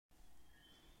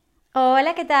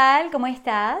Hola, ¿qué tal? ¿Cómo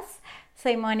estás?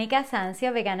 Soy Mónica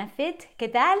Sancio, Vegana Fit. ¿Qué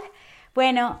tal?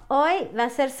 Bueno, hoy va a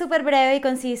ser súper breve y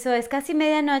conciso. Es casi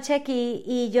medianoche aquí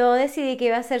y yo decidí que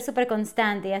iba a ser súper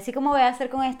constante. Y así como voy a hacer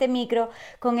con este micro,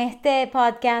 con este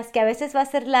podcast, que a veces va a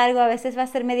ser largo, a veces va a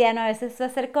ser mediano, a veces va a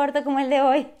ser corto como el de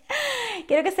hoy.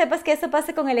 Quiero que sepas que eso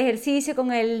pasa con el ejercicio,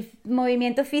 con el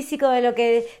movimiento físico de lo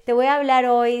que te voy a hablar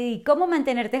hoy y cómo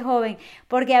mantenerte joven,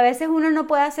 porque a veces uno no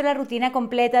puede hacer la rutina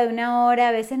completa de una hora,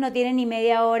 a veces no tiene ni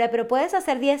media hora, pero puedes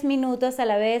hacer 10 minutos a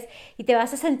la vez y te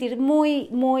vas a sentir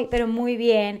pero muy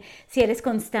bien si eres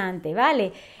constante,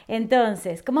 ¿vale?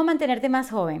 Entonces, ¿cómo mantenerte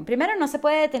más joven? Primero, no se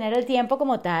puede detener el tiempo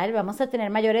como tal, vamos a tener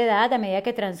mayor edad a medida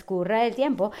que transcurra el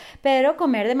tiempo, pero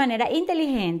comer de manera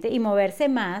inteligente y moverse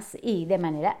más y de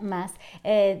manera más,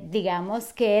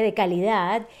 digamos que de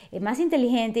calidad, más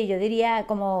inteligente y yo diría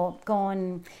como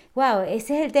con, wow,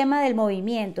 ese es el tema del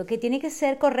movimiento, que tiene que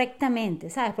ser correctamente,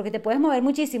 ¿sabes? Porque te puedes mover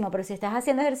muchísimo, pero si estás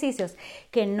haciendo ejercicios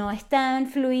que no están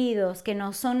fluidos, que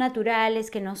no son naturales,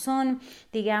 que no son,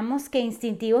 digamos que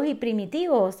instintivos y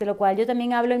primitivos, de lo cual yo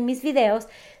también hablo en mis videos,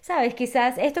 sabes,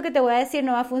 quizás esto que te voy a decir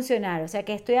no va a funcionar. O sea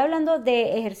que estoy hablando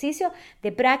de ejercicio,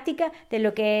 de práctica, de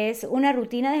lo que es una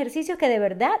rutina de ejercicios que de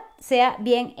verdad sea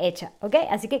bien hecha, ¿ok?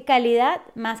 Así que calidad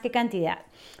más que cantidad.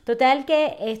 Total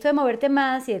que esto de moverte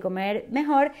más y de comer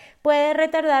mejor puede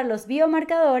retardar los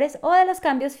biomarcadores o de los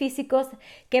cambios físicos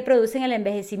que producen el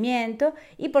envejecimiento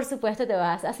y por supuesto te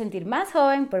vas a sentir más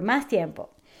joven por más tiempo.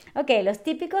 Ok, los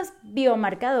típicos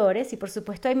biomarcadores, y por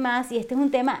supuesto hay más, y este es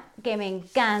un tema que me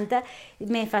encanta,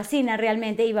 me fascina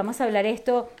realmente, y vamos a hablar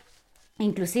esto.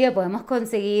 Inclusive podemos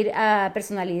conseguir a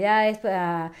personalidades,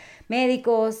 a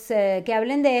médicos que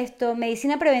hablen de esto.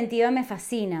 Medicina preventiva me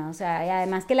fascina, o sea, y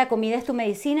además que la comida es tu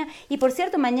medicina. Y por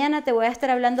cierto, mañana te voy a estar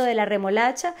hablando de la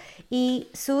remolacha y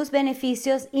sus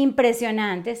beneficios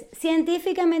impresionantes,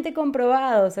 científicamente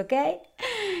comprobados, ¿ok?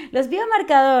 Los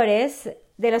biomarcadores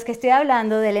de los que estoy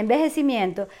hablando del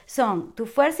envejecimiento son tu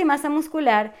fuerza y masa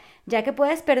muscular, ya que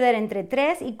puedes perder entre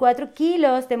 3 y 4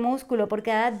 kilos de músculo por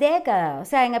cada década. O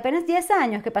sea, en apenas 10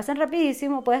 años, que pasan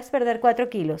rapidísimo, puedes perder 4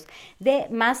 kilos de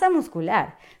masa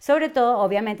muscular. Sobre todo,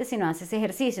 obviamente, si no haces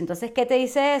ejercicio. Entonces, ¿qué te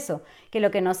dice eso? Que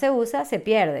lo que no se usa, se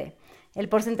pierde. El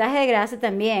porcentaje de grasa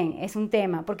también es un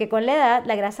tema, porque con la edad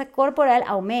la grasa corporal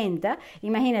aumenta.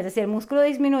 Imagínate, si el músculo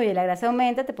disminuye y la grasa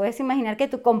aumenta, te puedes imaginar que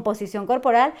tu composición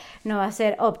corporal no va a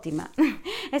ser óptima.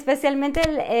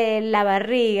 Especialmente la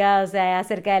barriga, o sea,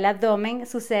 cerca del abdomen,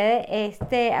 sucede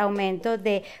este aumento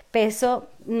de peso,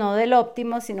 no del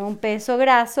óptimo, sino un peso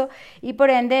graso, y por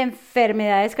ende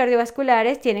enfermedades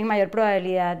cardiovasculares tienen mayor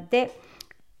probabilidad de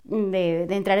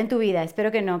entrar en tu vida.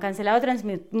 Espero que no. Cancelado o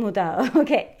transmutado.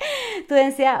 Ok. Tu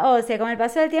densidad ósea con el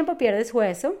paso del tiempo pierdes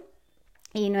hueso.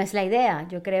 Y no es la idea.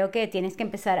 Yo creo que tienes que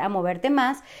empezar a moverte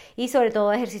más y sobre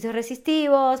todo ejercicios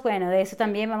resistivos. Bueno, de eso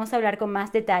también vamos a hablar con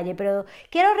más detalle, pero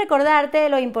quiero recordarte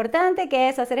lo importante que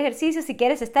es hacer ejercicio si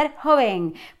quieres estar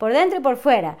joven, por dentro y por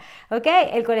fuera. ¿Ok?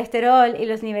 El colesterol y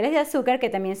los niveles de azúcar, que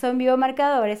también son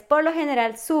biomarcadores, por lo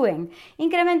general suben,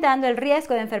 incrementando el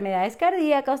riesgo de enfermedades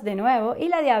cardíacas de nuevo y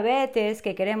la diabetes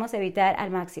que queremos evitar al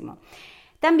máximo.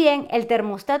 También el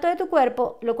termostato de tu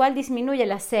cuerpo, lo cual disminuye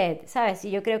la sed, ¿sabes?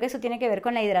 Y yo creo que eso tiene que ver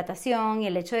con la hidratación y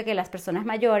el hecho de que las personas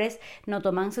mayores no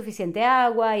toman suficiente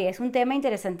agua y es un tema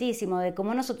interesantísimo de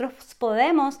cómo nosotros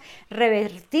podemos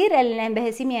revertir el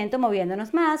envejecimiento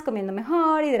moviéndonos más, comiendo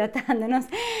mejor, hidratándonos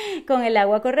con el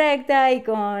agua correcta y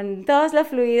con todos los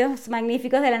fluidos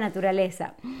magníficos de la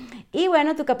naturaleza. Y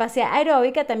bueno, tu capacidad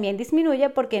aeróbica también disminuye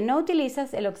porque no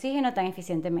utilizas el oxígeno tan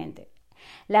eficientemente.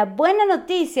 La buena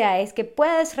noticia es que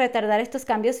puedes retardar estos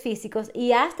cambios físicos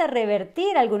y hasta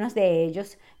revertir algunos de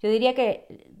ellos. Yo diría que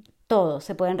todos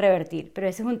se pueden revertir, pero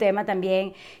ese es un tema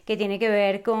también que tiene que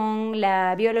ver con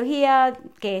la biología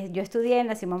que yo estudié en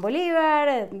la Simón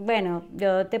Bolívar. Bueno,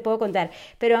 yo te puedo contar,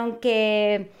 pero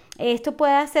aunque esto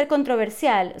pueda ser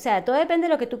controversial, o sea, todo depende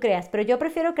de lo que tú creas, pero yo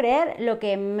prefiero creer lo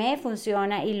que me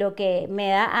funciona y lo que me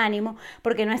da ánimo,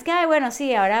 porque no es que, ay, bueno,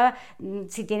 sí, ahora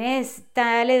si tienes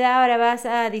tal edad, ahora vas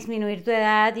a disminuir tu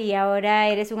edad y ahora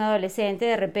eres un adolescente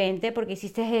de repente porque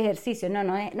hiciste ejercicio. No,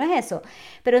 no es eso,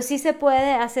 pero sí se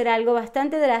puede hacer algo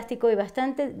bastante drástico y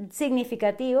bastante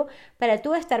significativo para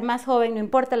tú estar más joven, no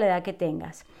importa la edad que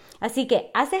tengas. Así que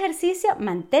haz ejercicio,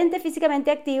 mantente físicamente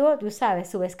activo, tú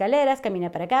sabes, sube escaleras,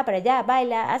 camina para acá, para allá,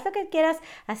 baila, haz lo que quieras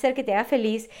hacer que te haga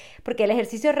feliz, porque el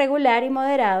ejercicio regular y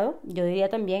moderado, yo diría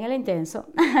también el intenso,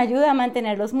 ayuda a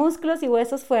mantener los músculos y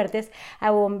huesos fuertes,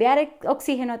 a bombear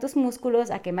oxígeno a tus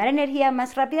músculos, a quemar energía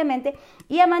más rápidamente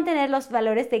y a mantener los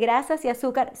valores de grasas y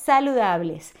azúcar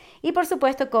saludables. Y por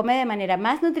supuesto, come de manera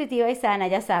más nutritiva y sana,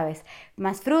 ya sabes,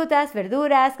 más frutas,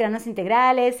 verduras, granos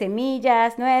integrales,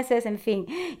 semillas, nueces, en fin.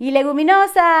 Y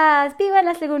leguminosas, ¡vivan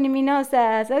las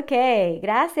leguminosas! Ok,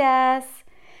 gracias.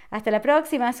 Hasta la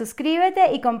próxima,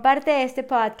 suscríbete y comparte este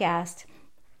podcast.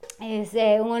 Es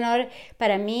un honor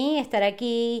para mí estar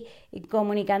aquí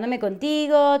comunicándome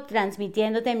contigo,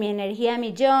 transmitiéndote mi energía a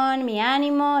millón, mi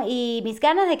ánimo y mis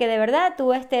ganas de que de verdad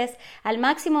tú estés al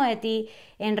máximo de ti,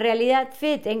 en realidad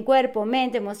fit, en cuerpo,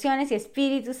 mente, emociones y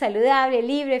espíritu, saludable,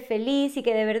 libre, feliz, y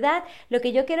que de verdad lo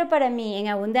que yo quiero para mí en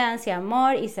abundancia,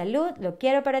 amor y salud, lo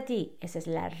quiero para ti. Esa es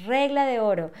la regla de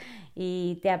oro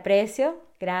y te aprecio.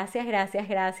 Gracias, gracias,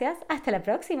 gracias. Hasta la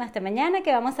próxima, hasta mañana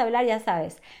que vamos a hablar, ya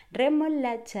sabes,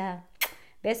 remolacha.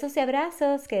 Besos y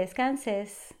abrazos, que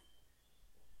descanses.